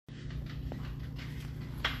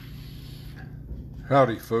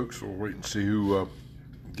Howdy, folks. We'll wait and see who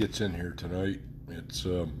gets in here tonight. It's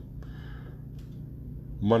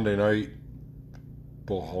Monday night.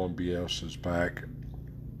 Bullhaulin BS is back.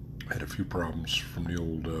 Had a few problems from the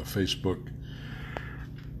old Facebook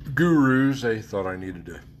gurus. They thought I needed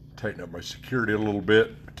to tighten up my security a little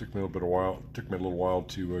bit. It took me a little while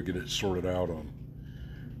to get it sorted out on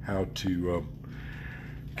how to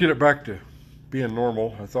get it back to being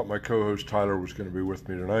normal. I thought my co-host Tyler was going to be with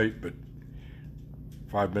me tonight, but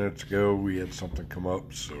 5 minutes ago we had something come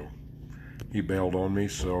up, so he bailed on me.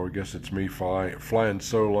 So I guess it's me flying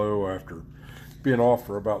solo after being off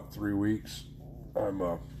for about 3 weeks. I'm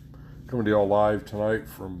coming to y'all live tonight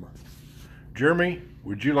from Jeremy.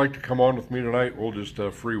 Would you like to come on with me tonight? We'll just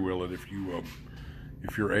freewheel it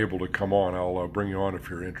if you're able to come on. I'll bring you on if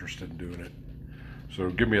you're interested in doing it. So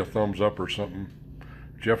give me a thumbs up or something.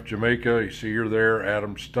 Jeff Jamaica, you see you're there.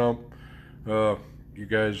 Adam Stump, you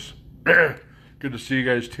guys. Good to see you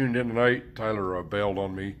guys tuned in tonight. Tyler bailed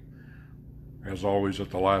on me, as always, at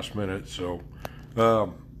the last minute. So we're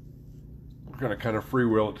going to kind of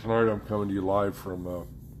freewheel it tonight. I'm coming to you live from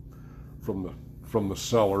the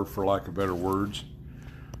cellar, for lack of better words.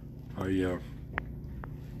 Been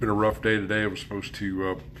a rough day today. I was supposed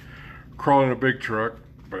to crawl in a big truck,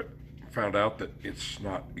 but found out that it's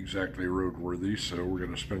not exactly roadworthy. So we're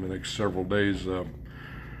going to spend the next several days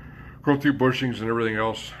going through bushings and everything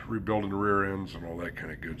else, rebuilding the rear ends and all that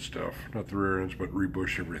kind of good stuff. Not the rear ends, but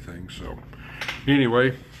rebush everything. So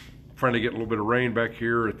anyway, trying to get a little bit of rain back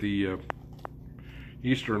here at the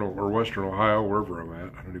eastern or western Ohio, wherever I'm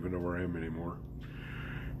at. I don't even know where I am anymore.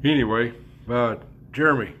 Anyway,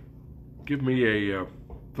 Jeremy, give me a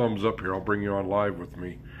thumbs up here. I'll bring you on live with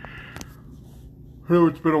me. I know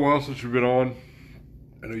it's been a while since we've been on.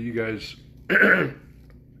 I know you guys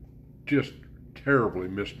just terribly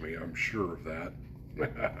missed me. I'm sure of that.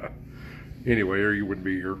 Anyway, or you wouldn't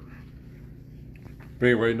be here. But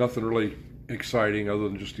anyway, nothing really exciting other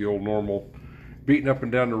than just the old normal beating up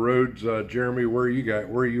and down the roads. Jeremy, where are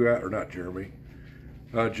you at? Or not Jeremy.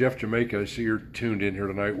 Jeff Jamaica, I see you're tuned in here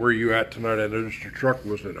tonight. Where are you at tonight? I noticed your truck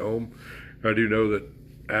wasn't at home. I do know that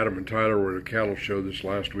Adam and Tyler were at a cattle show this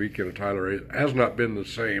last week, and Tyler has not been the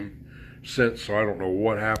same since, so I don't know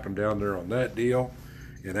what happened down there on that deal.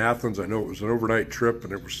 In Athens, I know it was an overnight trip,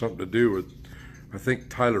 and it was something to do with, I think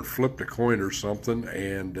Tyler flipped a coin or something,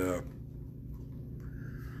 and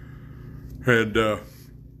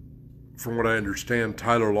from what I understand,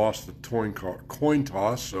 Tyler lost the coin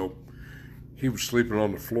toss, so he was sleeping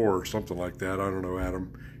on the floor or something like that. I don't know,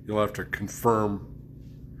 Adam. You'll have to confirm.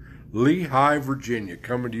 Lehigh, Virginia,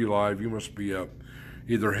 coming to you live. You must be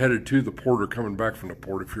either headed to the port or coming back from the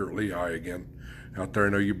port if you're at Lehigh again. Out there, I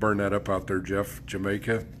know you burned that up out there, Jeff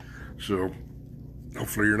Jamaica. So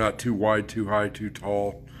hopefully you're not too wide, too high, too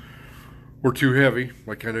tall, or too heavy,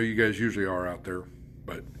 like I know you guys usually are out there.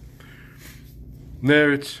 But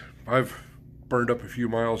no, I've burned up a few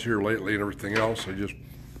miles here lately and everything else.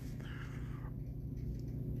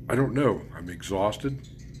 I don't know. I'm exhausted.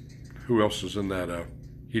 Who else is in that?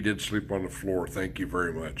 He did sleep on the floor. Thank you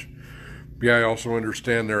very much. Yeah, I also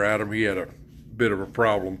understand there, Adam, he had a bit of a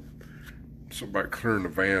problem. Something about clearing the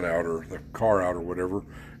van out or the car out or whatever.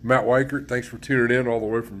 Matt Weichert, thanks for tuning in all the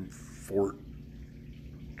way from Fort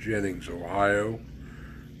Jennings, Ohio.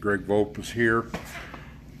 Greg Volp is here.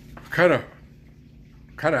 Kind of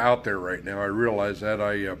out there right now. I realize that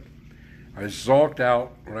I zonked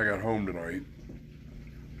out when I got home tonight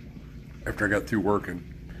after I got through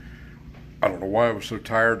working. I don't know why I was so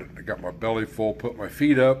tired. I got my belly full, put my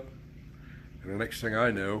feet up, and the next thing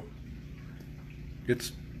I know,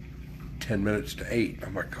 it's 10 minutes to 8.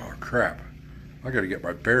 I'm like, oh crap, I got to get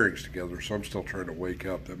my bearings together. So I'm still trying to wake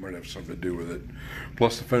up. That might have something to do with it.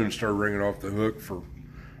 Plus the phone started ringing off the hook for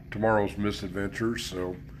tomorrow's misadventures.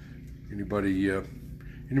 So anybody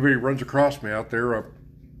runs across me out there,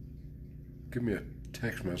 give me a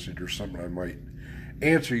text message or something. I might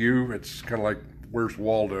answer you. It's kind of like, where's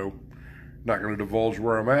Waldo? Not going to divulge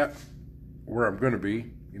where I'm at, where I'm going to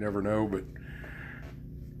be. You never know, but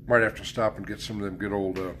might have to stop and get some of them good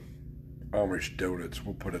old Amish donuts.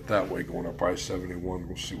 We'll put it that way, going up I-71.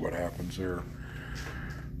 We'll see what happens there.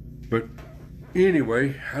 But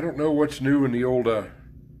anyway, I don't know what's new in the old,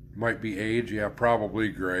 might be age. Yeah, probably,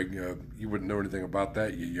 Greg. You wouldn't know anything about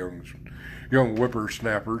that, you young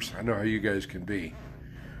whippersnappers. I know how you guys can be.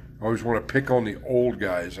 I always want to pick on the old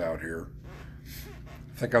guys out here.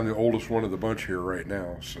 I think I'm the oldest one of the bunch here right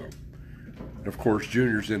now. So, and of course,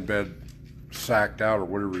 Junior's in bed, sacked out or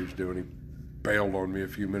whatever he's doing. He bailed on me a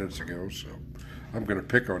few minutes ago, so I'm going to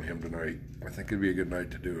pick on him tonight. I think it'd be a good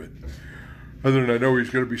night to do it. Other than I know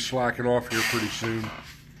he's going to be slacking off here pretty soon.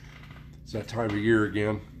 It's that time of year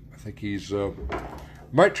again. I think he's,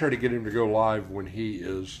 might try to get him to go live when he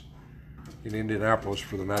is in Indianapolis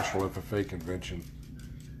for the National FFA convention.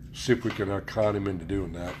 See if we can con him into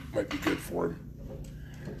doing that. Might be good for him.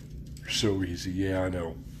 So easy, yeah, I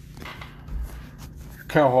know.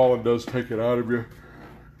 Cow hauling does take it out of you.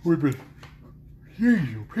 We've been,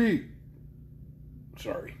 you Pete.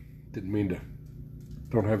 Sorry, didn't mean to.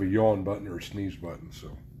 Don't have a yawn button or a sneeze button,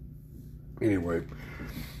 so. Anyway,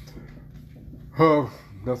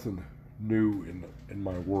 nothing new in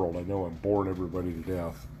my world. I know I'm boring everybody to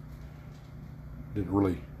death. Didn't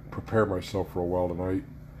really prepare myself for a while tonight.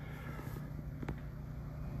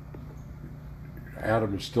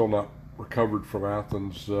 Adam is still not recovered from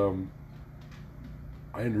Athens.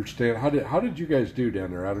 I understand. How did you guys do down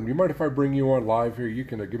there, Adam? Do you mind if I bring you on live here? You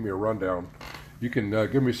can give me a rundown. You can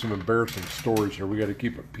give me some embarrassing stories here. We got to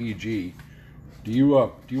keep it PG. Do you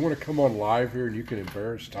want to come on live here and you can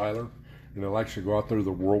embarrass Tyler and it'll actually go out there to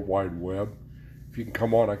the World Wide Web? If you can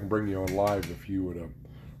come on, I can bring you on live if you would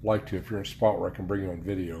like to. If you're in a spot where I can bring you on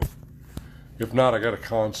video. If not, I got to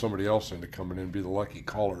con somebody else into coming in and be the lucky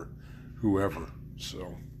caller, whoever.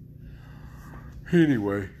 So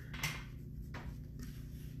anyway.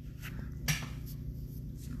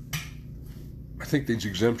 I think these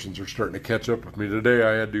exemptions are starting to catch up with me. Today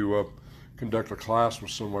I had to conduct a class with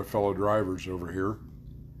some of my fellow drivers over here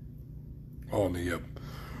on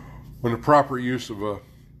the proper use of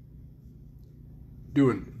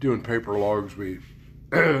doing paper logs. We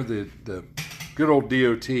the good old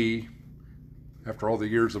DOT, after all the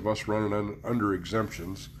years of us running under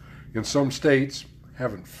exemptions, in some states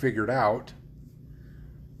haven't figured out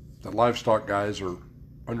that livestock guys are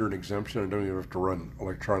under an exemption and don't even have to run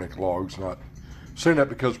electronic logs. Not saying that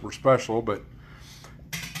because we're special, but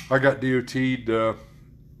I got DOT'd in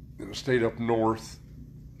a state up north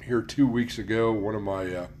here 2 weeks ago. One of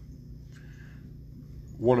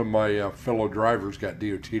my fellow drivers got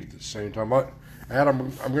DOT'd at the same time.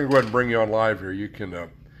 Adam, I'm going to go ahead and bring you on live here. You can,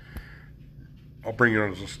 I'll bring you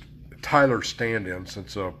on as a Tyler stand-in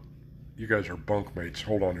since you guys are bunkmates.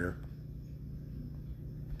 Hold on here.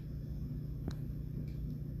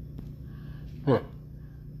 Huh.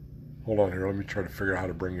 Hold on here. Let me try to figure out how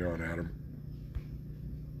to bring you on, Adam.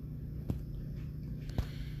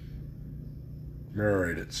 All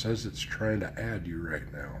right. It says it's trying to add you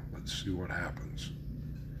right now. Let's see what happens.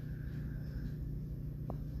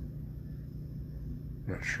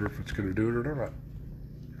 Not sure if it's going to do it or not.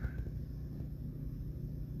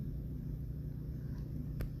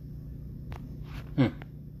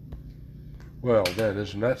 Well, then,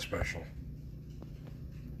 isn't that special?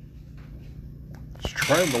 It's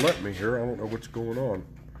trying to let me here. I don't know what's going on.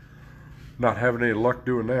 Not having any luck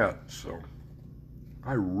doing that, so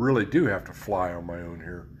I really do have to fly on my own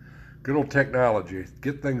here. Good old technology.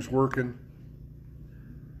 Get things working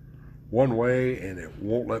one way and it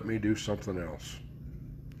won't let me do something else.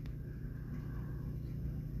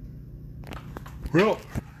 Well,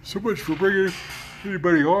 so much for bringing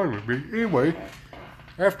anybody on with me. Anyway,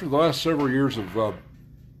 after the last several years of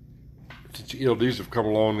since ELDs have come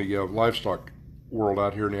along, the livestock world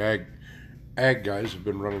out here, and the ag guys have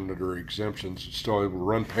been running under exemptions, still able to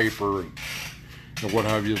run paper and what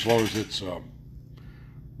have you, as long as it's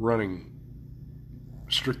running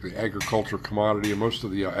strictly agriculture commodity. And most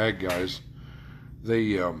of the ag guys,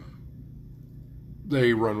 they run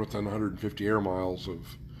within 150 air miles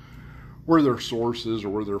of where their source is or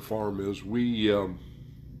where their farm is. We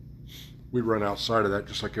run outside of that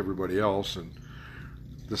just like everybody else, and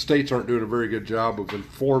the states aren't doing a very good job of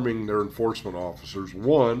informing their enforcement officers,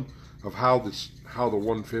 one, of how the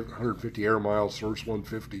 150 air mile source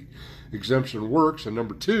 150 exemption works, and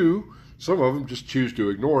number two, some of them just choose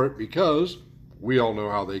to ignore it because we all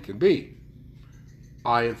know how they can be.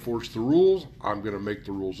 I enforce the rules. I'm going to make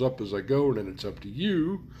the rules up as I go, and then it's up to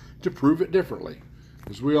you to prove it differently.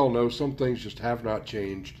 As we all know, some things just have not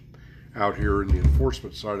changed out here in the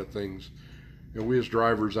enforcement side of things, and we as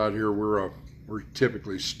drivers out here, we're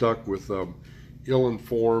typically stuck with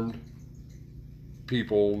ill-informed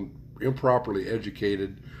people, improperly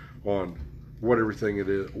educated on what everything it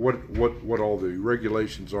is, what all the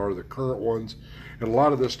regulations are, the current ones, and a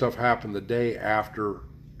lot of this stuff happened the day after.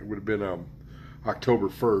 It would have been October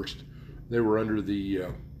 1st. They were under the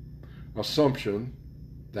assumption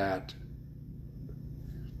that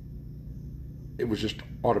it was just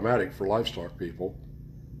automatic for livestock people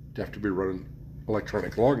to have to be running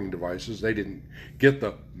electronic logging devices. They didn't get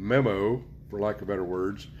the memo, for lack of better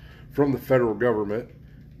words, from the federal government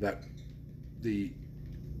that the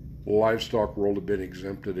livestock world had been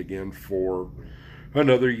exempted again for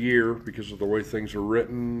another year because of the way things are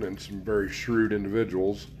written, and some very shrewd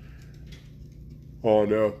individuals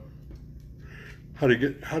on how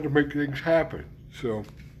to make things happen. So,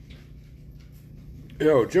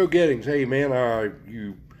 Joe Gettings, hey man,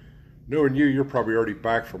 knowing you're probably already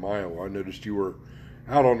back from Iowa. I noticed you were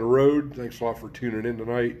out on the road. Thanks a lot for tuning in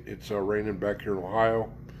tonight. It's raining back here in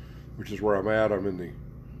Ohio, which is where I'm at. I'm in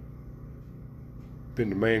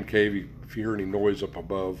the man cave. If you hear any noise up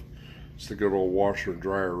above, it's the good old washer and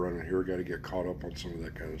dryer running here. Got to get caught up on some of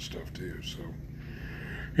that kind of stuff too. So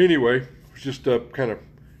anyway, it's just kind of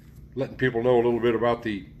letting people know a little bit about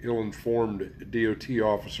the ill-informed DOT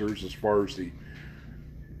officers as far as the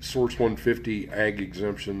Source 150 ag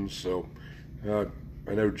exemptions. So I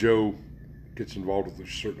know Joe gets involved with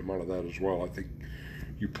a certain amount of that as well. I think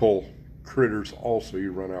you pull critters also.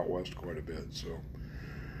 You run out west quite a bit. So,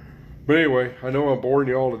 but anyway, I know I'm boring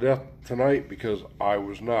you all to death tonight because I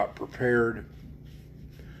was not prepared.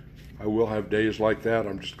 I will have days like that.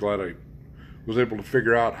 I'm just glad I was able to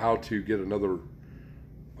figure out how to get another,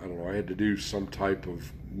 I don't know, I had to do some type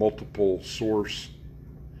of multiple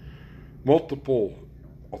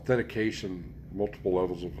authentication, multiple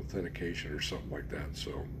levels of authentication or something like that.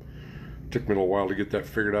 So it took me a little while to get that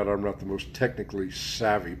figured out. I'm not the most technically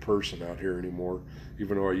savvy person out here anymore,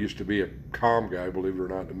 even though I used to be a comm guy, believe it or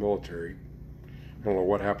not, in the military. I don't know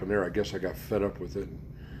what happened there. I guess I got fed up with it and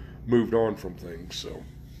moved on from things. So,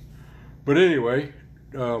 but anyway,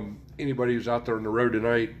 anybody who's out there on the road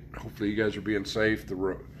tonight, hopefully you guys are being safe.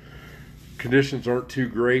 The conditions aren't too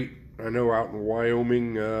great. I know out in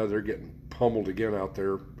Wyoming, they're getting pummeled again out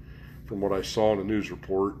there from what I saw in a news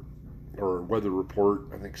report or weather report.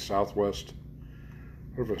 I think southwest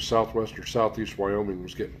or southeast Wyoming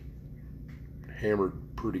was getting hammered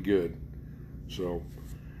pretty good. So,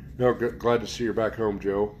 glad to see you're back home,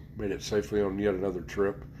 Joe. Made it safely on yet another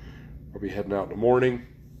trip. I'll be heading out in the morning.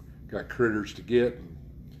 Got critters to get and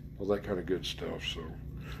all that kind of good stuff. So,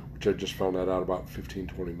 which I just found that out about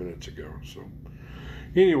 15-20 minutes ago. So,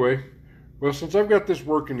 anyway, well, since I've got this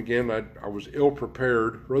working again, I was ill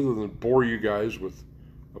prepared. Rather than bore you guys with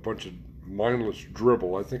a bunch of mindless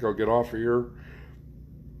dribble, I think I'll get off of here,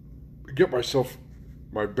 get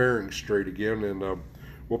my bearings straight again, and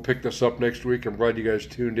we'll pick this up next week. I'm glad you guys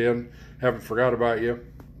tuned in. Haven't forgot about you.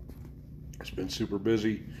 It's been super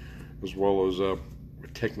busy, as well as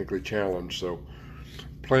technically challenged. So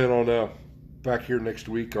plan on back here next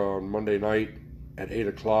week on Monday night at 8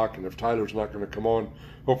 o'clock. And if Tyler's not going to come on,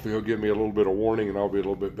 hopefully he'll give me a little bit of warning and I'll be a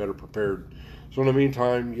little bit better prepared. So in the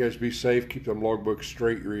meantime, you guys be safe. Keep them logbooks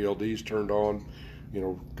straight, your ELDs turned on.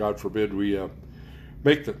 God forbid we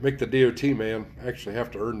make the DOT man actually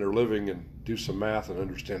have to earn their living and do some math and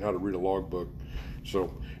understand how to read a logbook.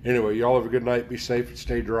 So anyway, y'all have a good night. Be safe and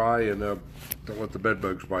stay dry, and don't let the bed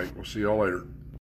bugs bite. We'll see y'all later.